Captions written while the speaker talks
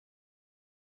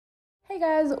Hey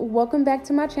guys, welcome back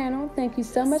to my channel. Thank you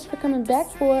so much for coming back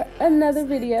for another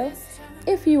video.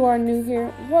 If you are new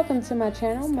here, welcome to my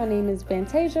channel. My name is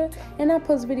Fantasia and I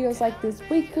post videos like this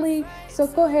weekly, so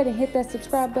go ahead and hit that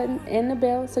subscribe button and the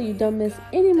bell so you don't miss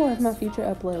any more of my future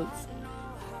uploads.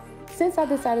 Since I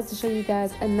decided to show you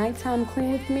guys a nighttime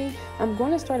clean with me, I'm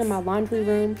going to start in my laundry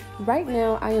room. Right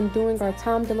now I am doing our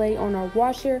time delay on our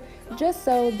washer just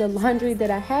so the laundry that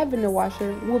I have in the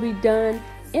washer will be done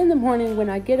in the morning when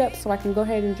I get up, so I can go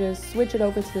ahead and just switch it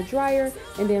over to the dryer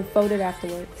and then fold it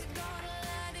afterwards.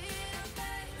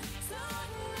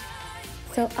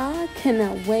 So I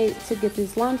cannot wait to get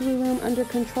this laundry room under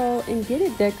control and get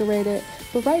it decorated.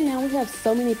 But right now we have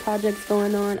so many projects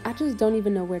going on, I just don't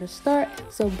even know where to start.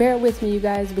 So bear with me, you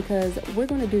guys, because we're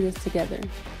going to do this together.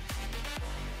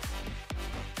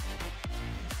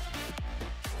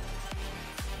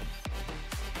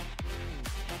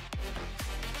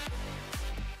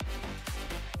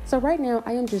 So right now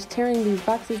I am just tearing these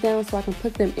boxes down so I can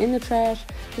put them in the trash.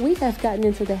 We have gotten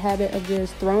into the habit of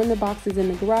just throwing the boxes in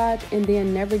the garage and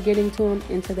then never getting to them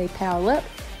until they pile up,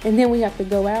 and then we have to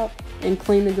go out and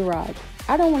clean the garage.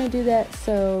 I don't want to do that,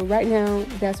 so right now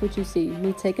that's what you see,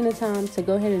 me taking the time to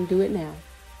go ahead and do it now.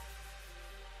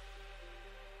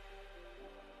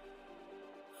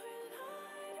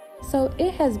 So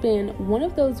it has been one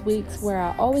of those weeks where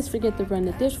I always forget to run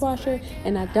the dishwasher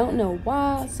and I don't know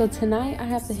why. So tonight I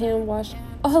have to hand wash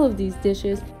all of these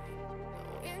dishes.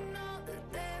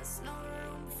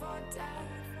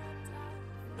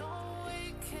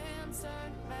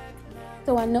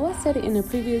 So I know I said it in a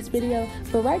previous video,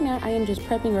 but right now I am just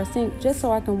prepping our sink just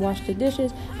so I can wash the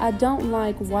dishes. I don't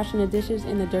like washing the dishes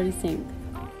in a dirty sink.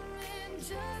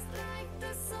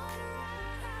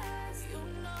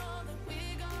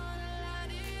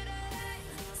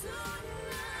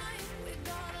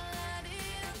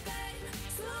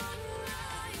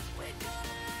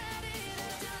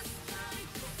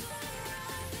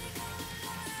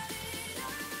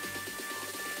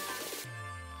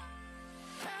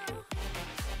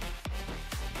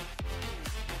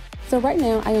 So right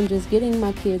now I am just getting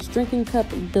my kids' drinking cup,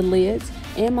 the lids,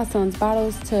 and my son's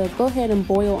bottles to go ahead and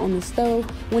boil on the stove.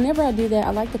 Whenever I do that,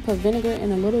 I like to put vinegar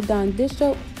and a little Dawn dish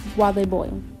soap while they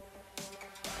boil.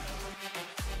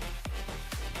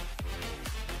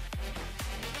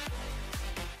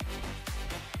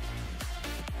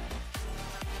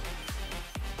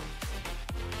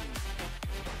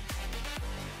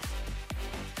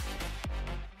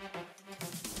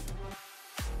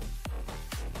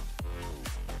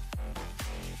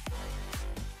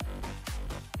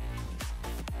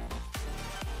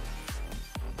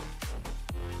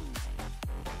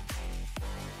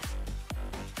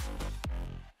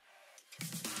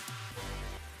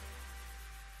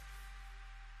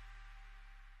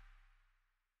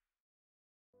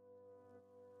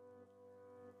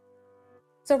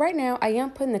 So right now I am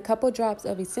putting a couple drops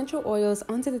of essential oils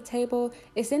onto the table.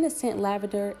 It's in the scent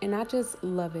lavender and I just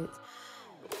love it.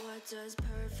 What does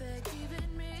perfect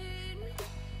even mean?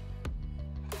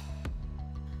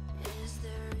 Is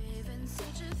there even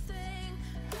such a thing?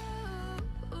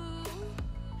 Ooh,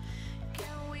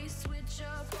 can we switch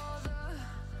up all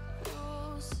the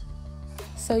rules?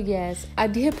 So yes, I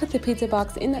did put the pizza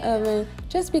box in the oven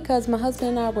just because my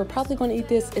husband and I were probably going to eat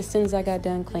this as soon as I got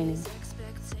done cleaning.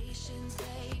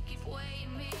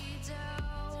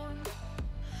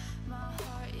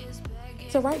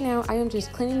 So right now I am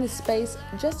just cleaning the space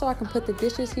just so I can put the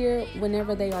dishes here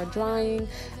whenever they are drying.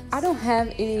 I don't have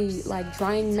any like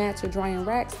drying mats or drying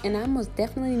racks, and I most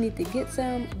definitely need to get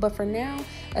some, but for now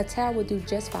a towel will do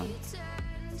just fine.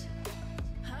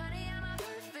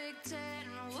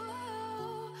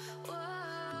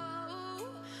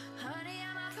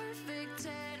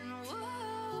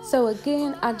 So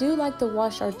again, I do like to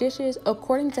wash our dishes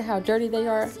according to how dirty they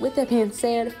are. With that being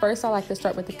said, first I like to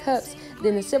start with the cups,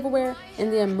 then the silverware,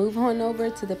 and then move on over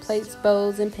to the plates,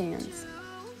 bowls, and pans.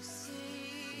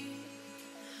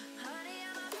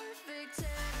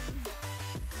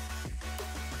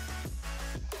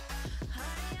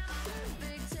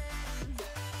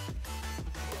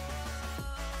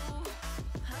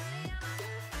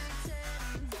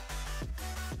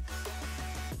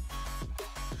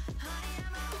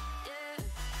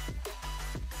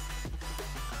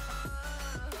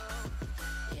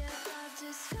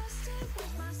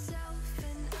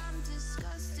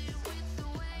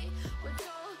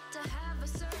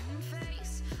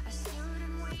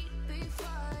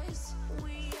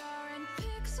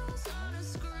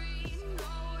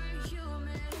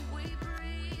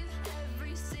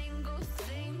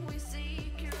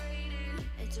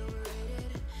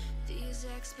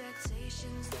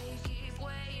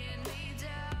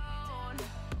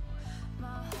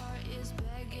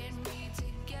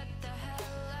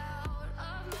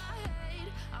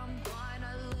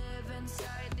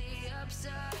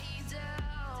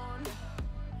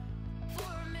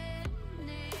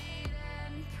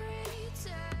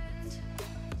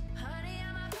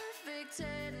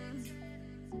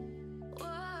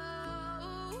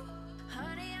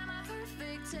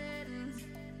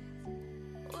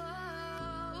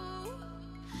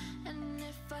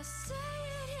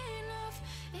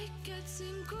 It gets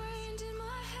ingrained in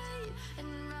my head,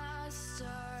 and I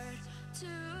start to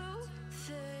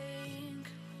think,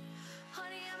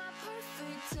 honey, I'm a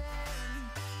perfect 10.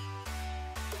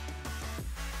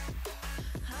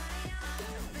 Honey, I'm a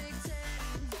perfect 10.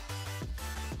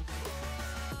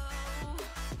 Whoa.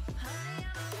 Honey,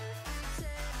 I'm a perfect 10.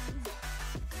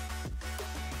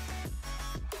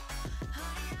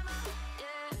 Honey, I'm a,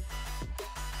 yeah.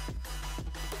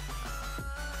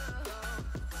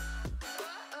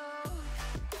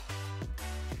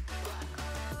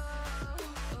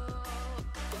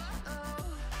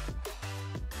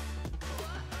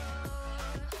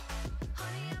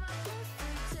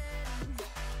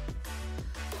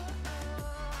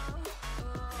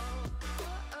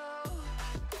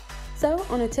 So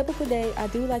on a typical day, I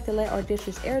do like to let our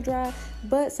dishes air dry,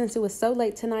 but since it was so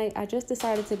late tonight, I just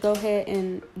decided to go ahead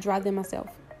and dry them myself.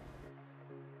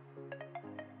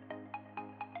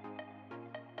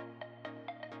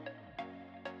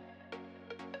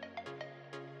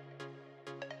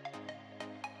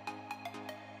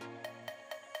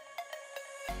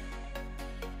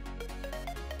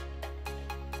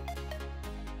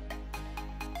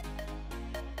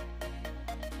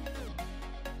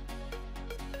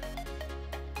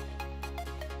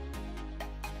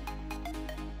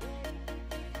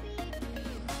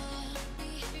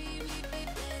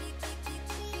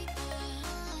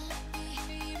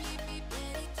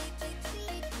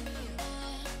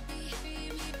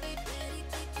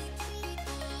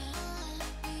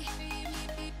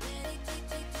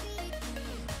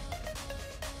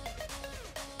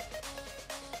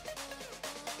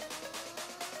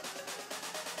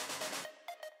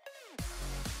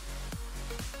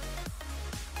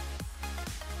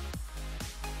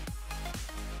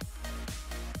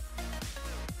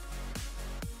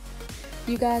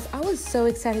 You guys, I was so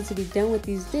excited to be done with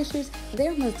these dishes.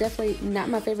 They're most definitely not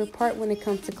my favorite part when it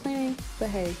comes to cleaning, but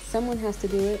hey, someone has to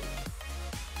do it.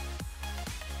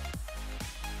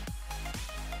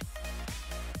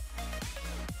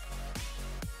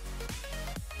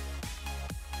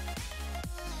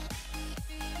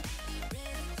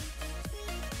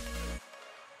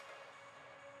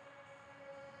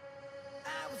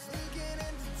 I was looking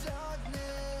into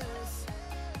darkness,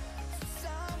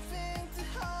 something to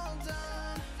hold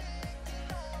on.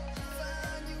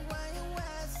 Found you when you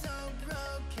were so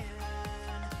broken.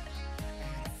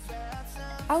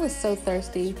 I was so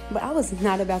thirsty, but I was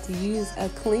not about to use a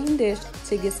clean dish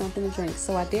to get something to drink,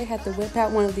 so I did have to whip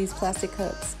out one of these plastic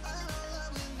cups.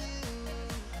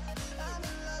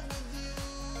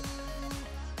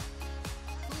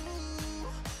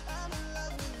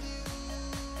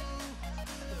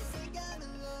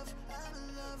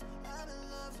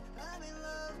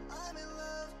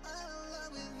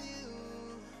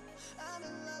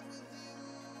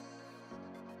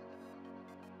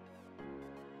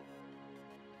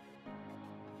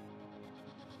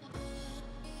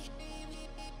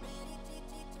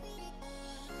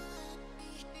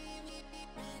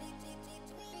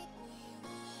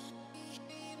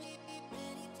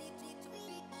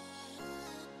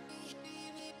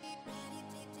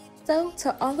 So,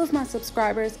 to all of my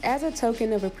subscribers, as a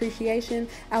token of appreciation,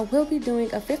 I will be doing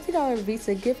a $50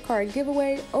 Visa gift card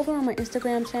giveaway over on my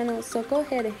Instagram channel, so go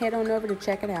ahead and head on over to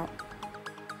check it out.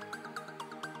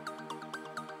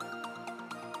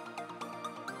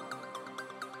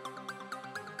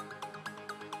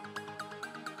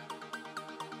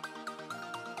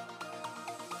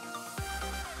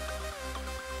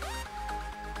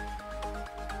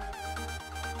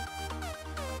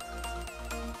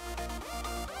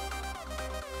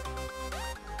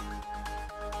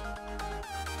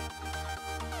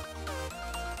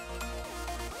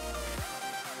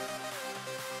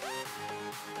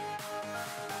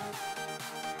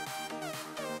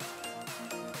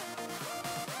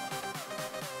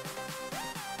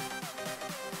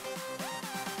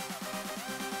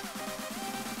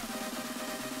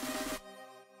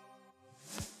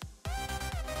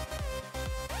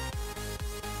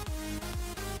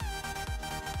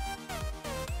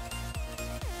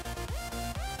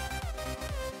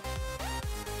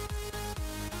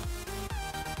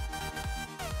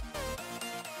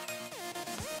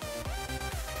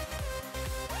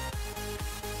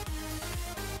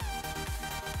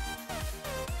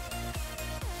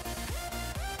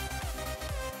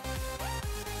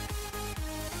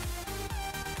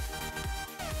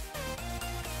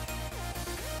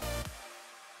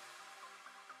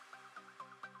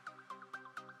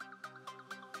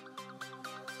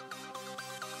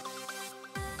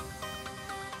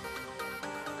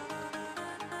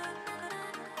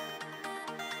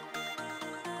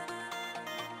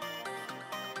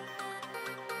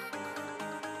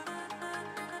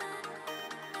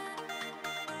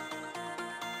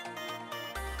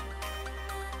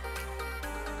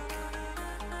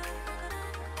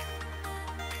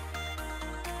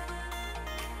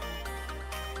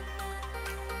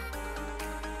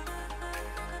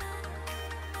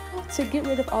 To get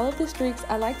rid of all of the streaks,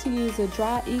 I like to use a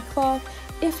dry e-cloth.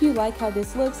 If you like how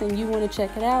this looks and you want to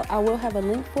check it out, I will have a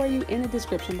link for you in the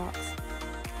description box.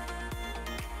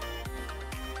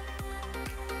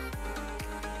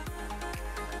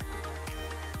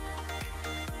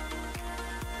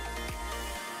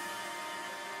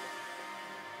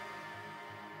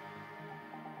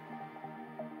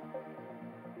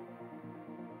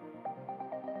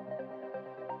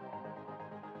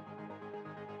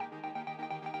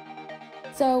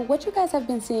 So what you guys have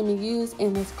been seeing me use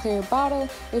in this clear bottle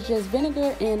is just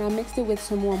vinegar, and I mixed it with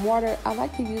some warm water. I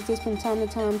like to use this from time to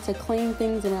time to clean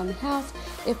things around the house.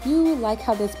 If you like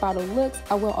how this bottle looks,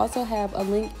 I will also have a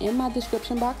link in my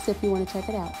description box if you want to check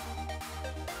it out.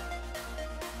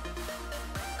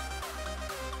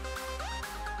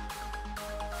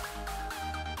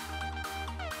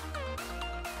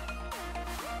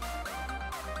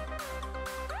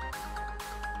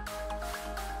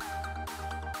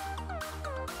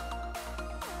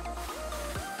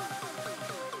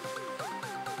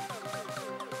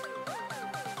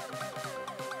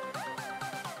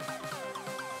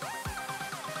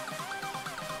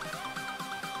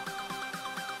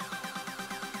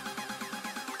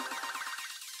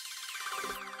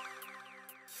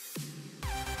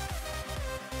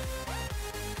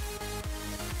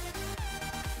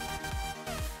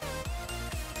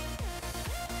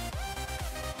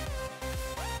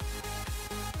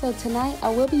 So tonight I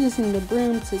will be using the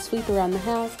broom to sweep around the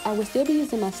house. I will still be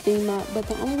using my steam mop, but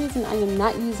the only reason I am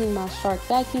not using my Shark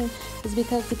vacuum is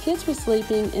because the kids were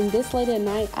sleeping, and this late at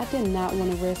night I did not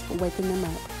want to risk waking them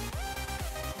up.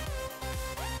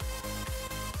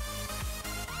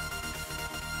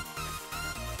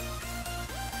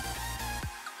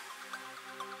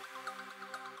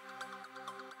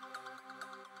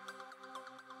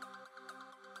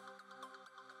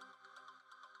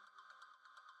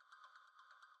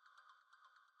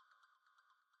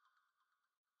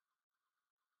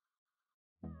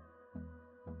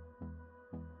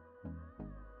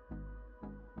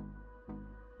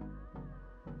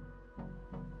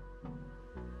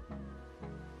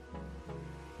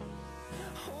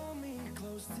 Hold me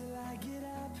close till I get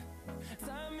up.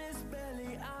 Time is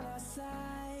barely on our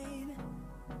side.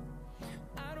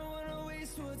 I don't wanna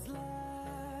waste what's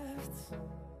left.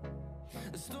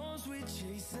 The storms we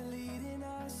chase are leading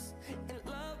us, and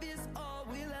love is all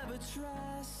we'll ever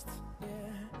trust.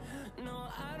 Yeah, no,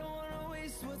 I don't wanna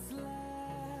waste what's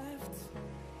left.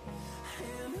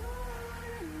 And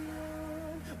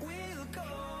on we'll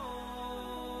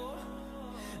go,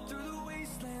 through the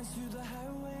wastelands, through the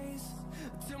highways,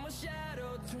 till my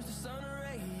shadow turns to sun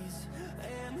rays.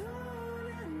 And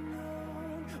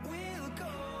on we'll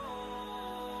go,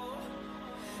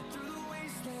 through the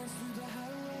wastelands, through the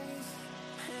highways.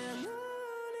 And on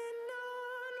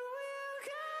we'll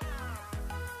go.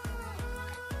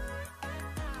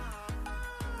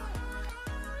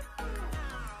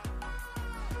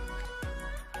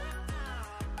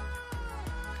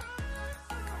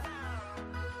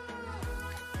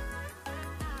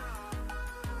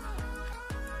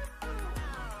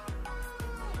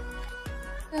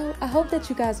 So I hope that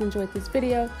you guys enjoyed this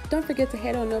video. Don't forget to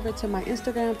head on over to my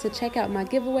Instagram to check out my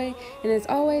giveaway. And as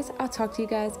always, I'll talk to you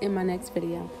guys in my next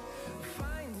video.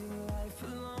 Finding life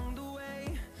along the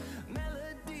way,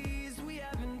 melodies we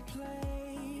haven't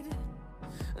played.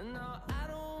 No, I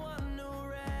don't want no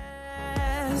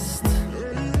rest.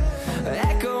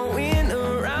 Echoing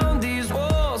around these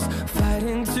walls,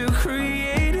 fighting to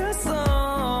create a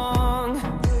song.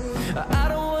 I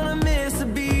don't wanna miss a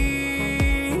beat.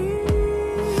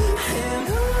 And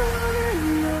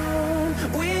on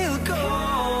we'll go,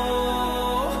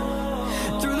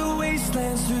 through the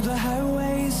wastelands, through the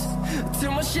highways,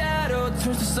 till my shadow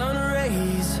turns to sun rays.